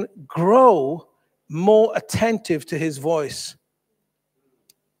 you can grow more attentive to his voice.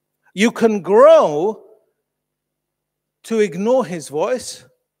 You can grow to ignore his voice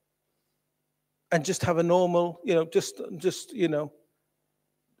and just have a normal, just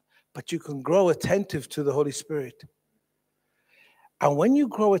but you can grow attentive to the Holy Spirit. And when you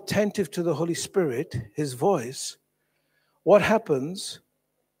grow attentive to the Holy Spirit, his voice, what happens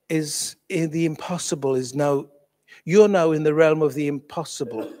is in the impossible is now, you're now in the realm of the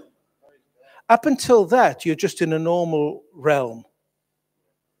impossible. Up until that, you're just in a normal realm.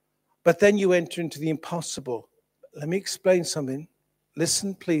 But then you enter into the impossible. Let me explain something.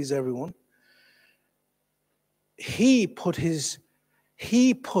 Listen, please, everyone. He put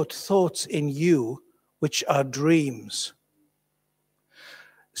thoughts in you which are dreams.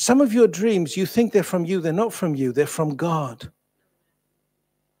 Some of your dreams, you think they're from you. They're not from you. They're from God.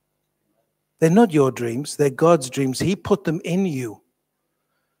 They're not your dreams. They're God's dreams. He put them in you.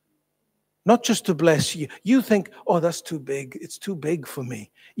 Not just to bless you. You think, oh, that's too big. It's too big for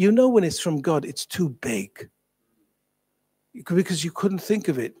me. You know when it's from God, it's too big. Because you couldn't think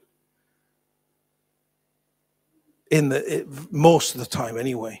of it. Most of the time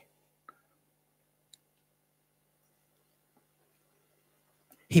anyway.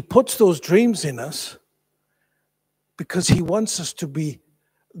 He puts those dreams in us because he wants us to be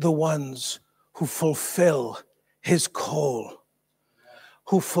the ones who fulfill his call,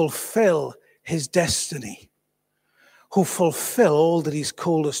 who fulfill his destiny, who fulfill all that he's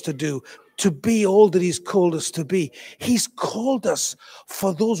called us to do, to be all that he's called us to be. He's called us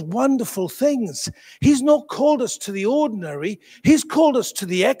for those wonderful things. He's not called us to the ordinary. He's called us to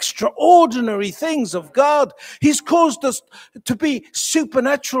the extraordinary things of God. He's caused us to be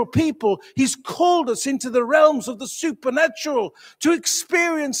supernatural people. He's called us into the realms of the supernatural to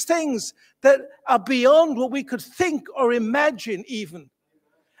experience things that are beyond what we could think or imagine even.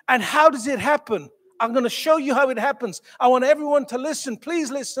 And how does it happen? I'm going to show you how it happens. I want everyone to listen.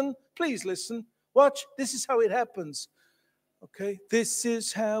 Please listen. Please listen. Watch. This is how it happens. Okay. This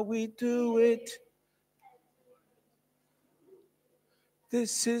is how we do it.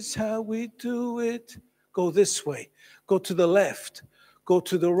 This is how we do it. Go this way. Go to the left. Go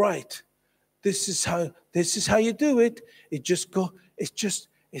to the right. This is how you do it. It's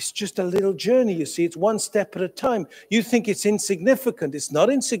just a little journey, you see. It's one step at a time. You think it's insignificant. It's not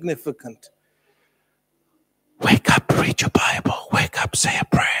insignificant. Wake up, read your Bible. Wake up, say a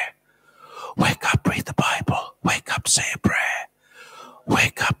prayer. Wake up, read the Bible. Wake up, say a prayer.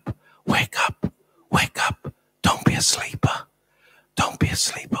 Wake up, wake up, wake up. Don't be a sleeper. Don't be a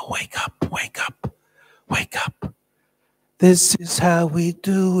sleeper. Wake up, wake up, wake up. This is how we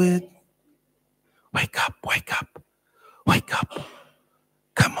do it. Wake up, wake up, wake up.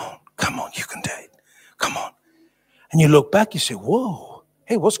 Come on, you can do it. Come on. And you look back, you say, whoa,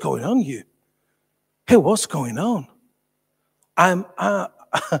 hey, what's going on you? Hey, what's going on?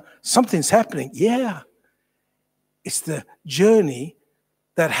 Something's happening. Yeah. It's the journey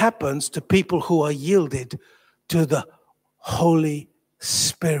that happens to people who are yielded to the Holy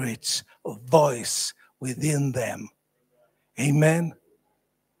Spirit's voice within them. Amen.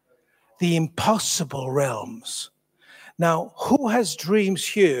 The impossible realms. Now, who has dreams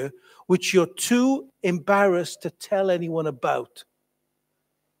here which you're too embarrassed to tell anyone about?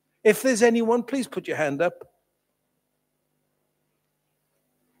 If there's anyone, please put your hand up.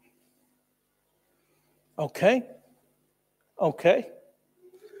 Okay.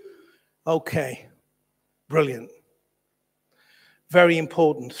 Brilliant. Very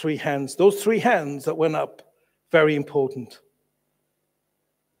important. 3 hands. Those 3 hands that went up, very important.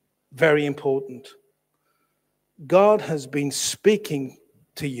 Very important. God has been speaking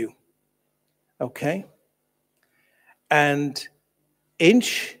to you. Okay? And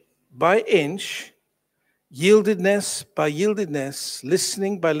inch by inch, yieldedness by yieldedness,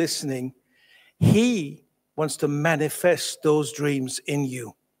 listening by listening, he wants to manifest those dreams in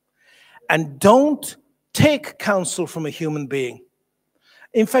you. And don't take counsel from a human being.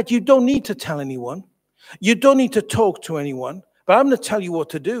 In fact, you don't need to tell anyone. You don't need to talk to anyone. But I'm going to tell you what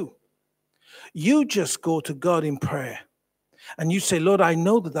to do. You just go to God in prayer. And you say, Lord, I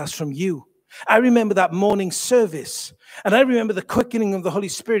know that that's from you. I remember that morning service. And I remember the quickening of the Holy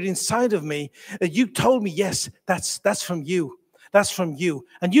Spirit inside of me. You told me, yes, that's from you. That's from you.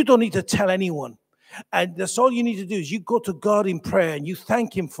 And you don't need to tell anyone. And that's all you need to do is you go to God in prayer and you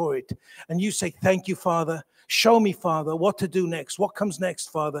thank him for it. And you say, thank you, Father. Show me, Father, what to do next. What comes next,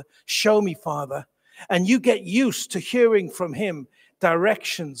 Father? Show me, Father. And you get used to hearing from him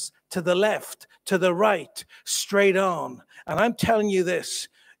directions to the left, to the right, straight on. And I'm telling you this,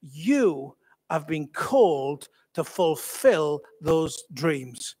 you have been called to fulfill those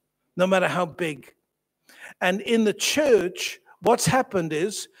dreams, no matter how big. And in the church, what's happened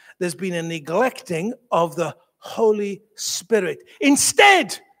is there's been a neglecting of the Holy Spirit.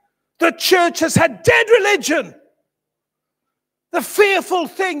 Instead, the church has had dead religion. The fearful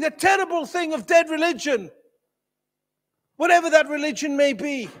thing, the terrible thing of dead religion. Whatever that religion may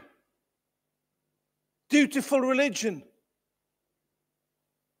be. Dutiful religion.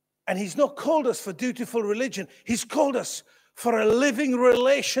 And he's not called us for dutiful religion. He's called us for a living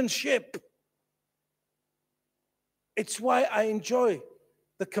relationship. It's why I enjoy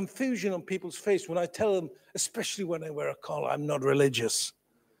the confusion on people's face when I tell them, especially when I wear a collar, I'm not religious.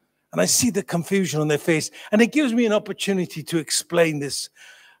 And I see the confusion on their face. And it gives me an opportunity to explain this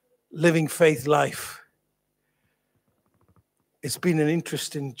living faith life. It's been an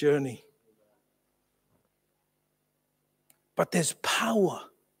interesting journey. But there's power,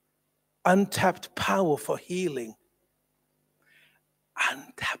 untapped power for healing.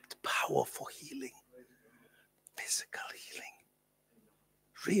 Untapped power for healing. Physical healing.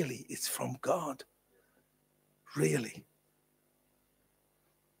 Really, it's from God. Really.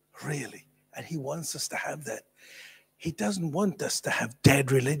 Really. And he wants us to have that. He doesn't want us to have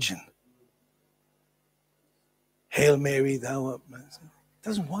dead religion. Hail Mary, thou art blessed. He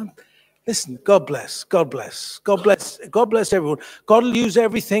doesn't want. Listen, God bless. God bless. God bless. God bless everyone. God will use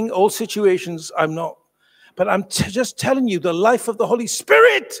everything, all situations. I'm not. But I'm just telling you the life of the Holy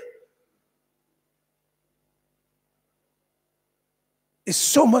Spirit is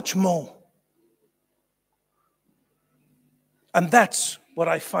so much more. And that's what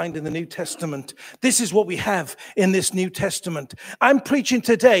I find in the New Testament. This is what we have in this New Testament. I'm preaching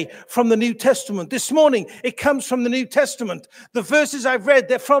today from the New Testament. This morning, it comes from the New Testament. The verses I've read,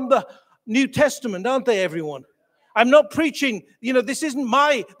 they're from the New Testament, aren't they, everyone? I'm not preaching, this isn't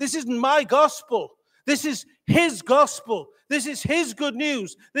my gospel. This is his gospel. This is his good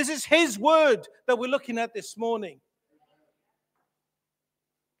news. This is his word that we're looking at this morning.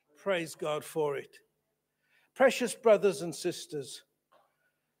 Praise God for it. Precious brothers and sisters,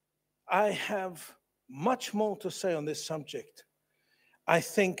 I have much more to say on this subject. I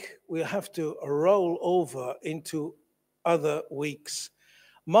think we'll have to roll over into other weeks.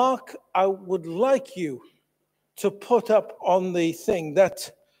 Mark, I would like you to put up on the thing that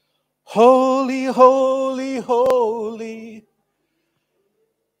holy, holy, holy.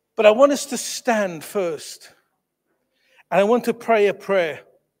 But I want us to stand first. And I want to pray a prayer.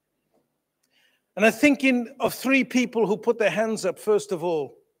 And I'm thinking of 3 people who put their hands up, first of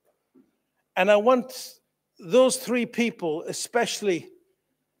all. And I want those 3 people, especially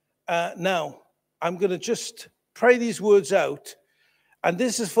now, I'm going to just pray these words out. And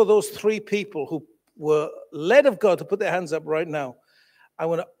this is for those 3 people who were led of God to put their hands up right now. I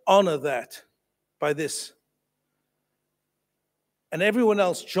want to honor that by this. And everyone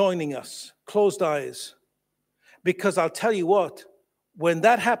else joining us, closed eyes. Because I'll tell you what, when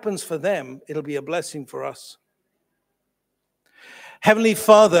that happens for them, it'll be a blessing for us. Heavenly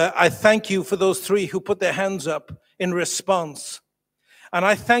Father, I thank you for those 3 who put their hands up in response. And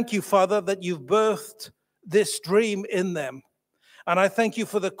I thank you, Father, that you've birthed this dream in them. And I thank you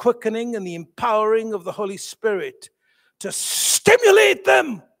for the quickening and the empowering of the Holy Spirit to stimulate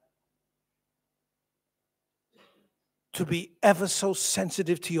them to be ever so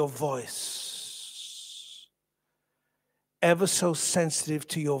sensitive to your voice. Ever so sensitive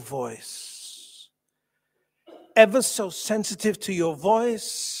to your voice. Ever so sensitive to your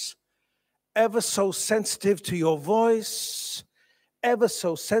voice. Ever so sensitive to your voice. Ever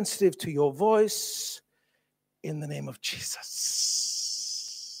so sensitive to your voice. In the name of Jesus.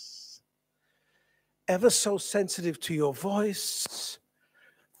 Ever so sensitive to your voice.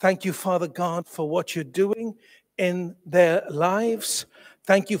 Thank you, Father God, for what you're doing in their lives.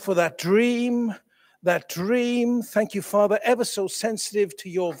 Thank you for that dream. That dream, thank you, Father, ever so sensitive to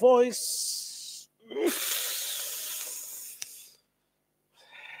your voice.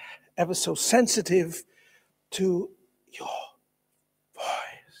 Ever so sensitive to your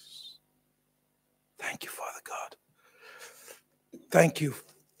voice. Thank you, Father God. Thank you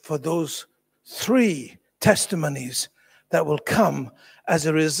for those 3 testimonies that will come as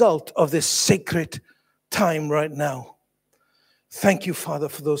a result of this sacred time right now. Thank you, Father,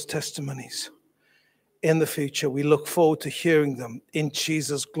 for those testimonies. In the future, we look forward to hearing them in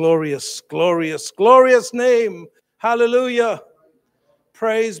Jesus' glorious, glorious, glorious name. Hallelujah.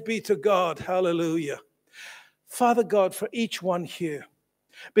 Praise be to God. Hallelujah. Father God, for each one here,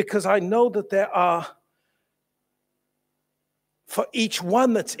 because I know that there are, for each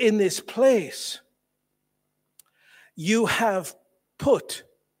one that's in this place, you have put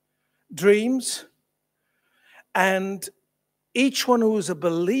dreams, and each one who is a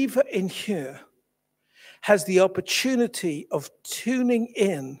believer in here has the opportunity of tuning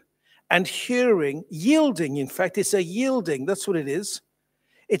in and hearing, yielding. In fact, it's a yielding. That's what it is.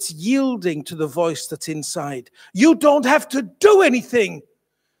 It's yielding to the voice that's inside. You don't have to do anything.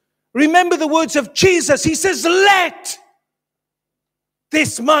 Remember the words of Jesus. He says, let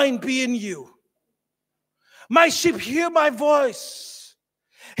this mind be in you. My sheep hear my voice.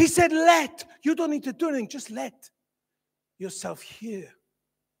 He said, let. You don't need to do anything. Just let yourself hear.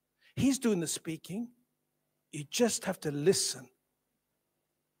 He's doing the speaking. You just have to listen.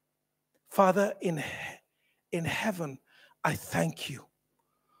 Father, in heaven, I thank you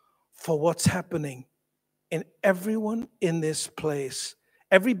for what's happening in everyone in this place,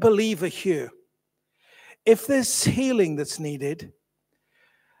 every believer here. If there's healing that's needed,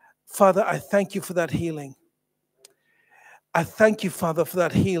 Father, I thank you for that healing. I thank you, Father, for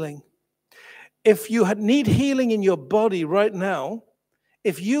that healing. If you need healing in your body right now,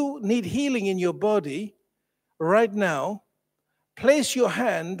 if you need healing in your body, right now, place your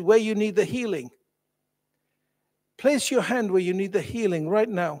hand where you need the healing. Place your hand where you need the healing right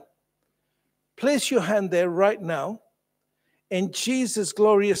now. Place your hand there right now. In Jesus'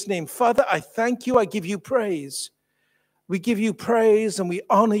 glorious name. Father, I thank you. I give you praise. We give you praise and we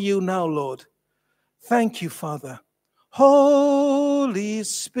honor you now, Lord. Thank you, Father. Holy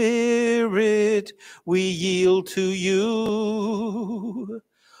Spirit, we yield to you.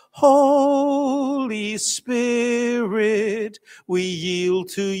 Holy Spirit, we yield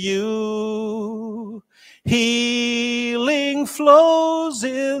to you. Healing flows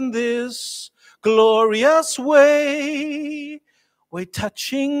in this glorious way. We're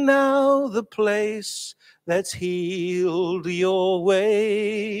touching now the place that's healed your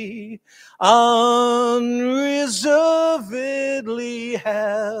way. Unreservedly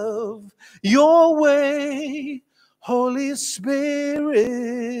have your way. Holy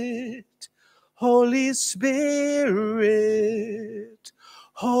Spirit, Holy Spirit,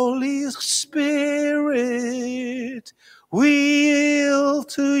 Holy Spirit, we yield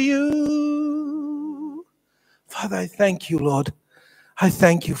to you. Father, I thank you, Lord. I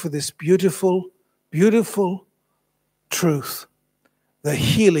thank you for this beautiful, beautiful truth, the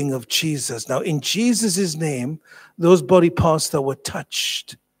healing of Jesus. Now, in Jesus' name, those body parts that were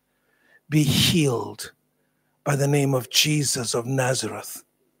touched be healed by the name of Jesus of Nazareth.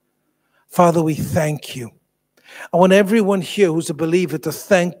 Father, we thank you. I want everyone here who's a believer to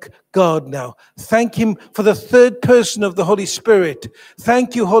thank God now. Thank him for the third person of the Holy Spirit.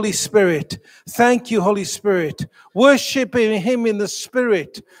 Thank you, Holy Spirit. Thank you, Holy Spirit. Worshiping him in the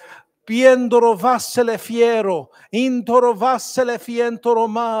Spirit. Piendoro vassele fiero, intoro vassele fientoro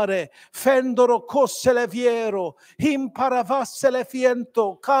mare, fendoro cossele viero, impara vassele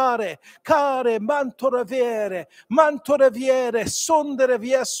fiento, care, mantore viere, sondere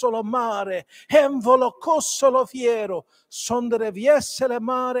viessolo mare, envolo cossolo fiero, sondere viessele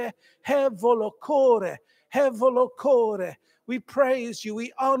mare, hevolo core. We praise you,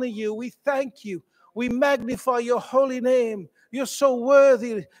 we honor you, we thank you, we magnify your holy name. You're so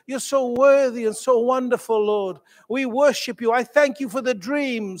worthy. You're so worthy and so wonderful, Lord. We worship you. I thank you for the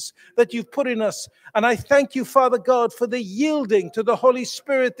dreams that you've put in us. And I thank you, Father God, for the yielding to the Holy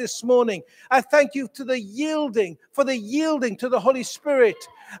Spirit this morning. I thank you for the yielding to the Holy Spirit.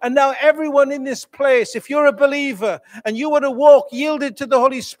 And now everyone in this place, if you're a believer and you want to walk yielded to the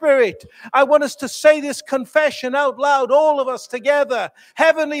Holy Spirit, I want us to say this confession out loud, all of us together.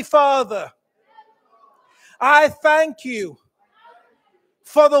 Heavenly Father, I thank you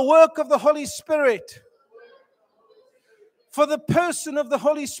for the work of the Holy Spirit, for the person of the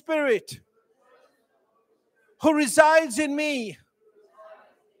Holy Spirit who resides in me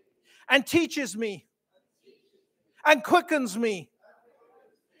and teaches me and quickens me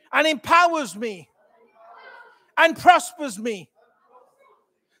and empowers me and prospers me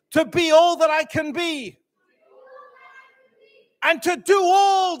to be all that I can be and to do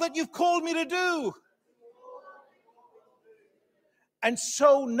all that you've called me to do. And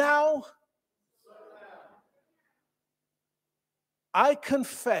so now I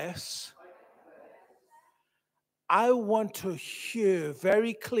confess I want to hear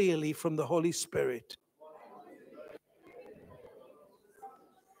very clearly from the Holy Spirit.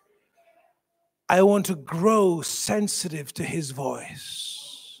 I want to grow sensitive to his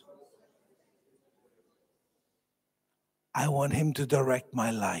voice. I want him to direct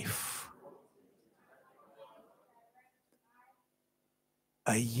my life.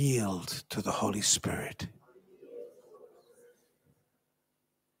 I yield to the Holy Spirit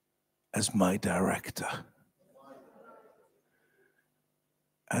as my director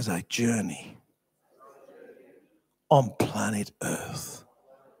as I journey on planet Earth.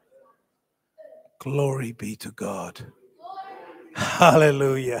 Glory be to God.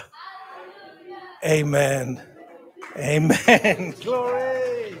 Hallelujah. Amen. Amen.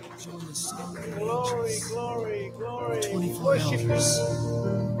 Glory. Glory, glory, glory. 24 elders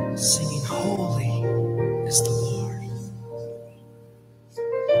singing holy,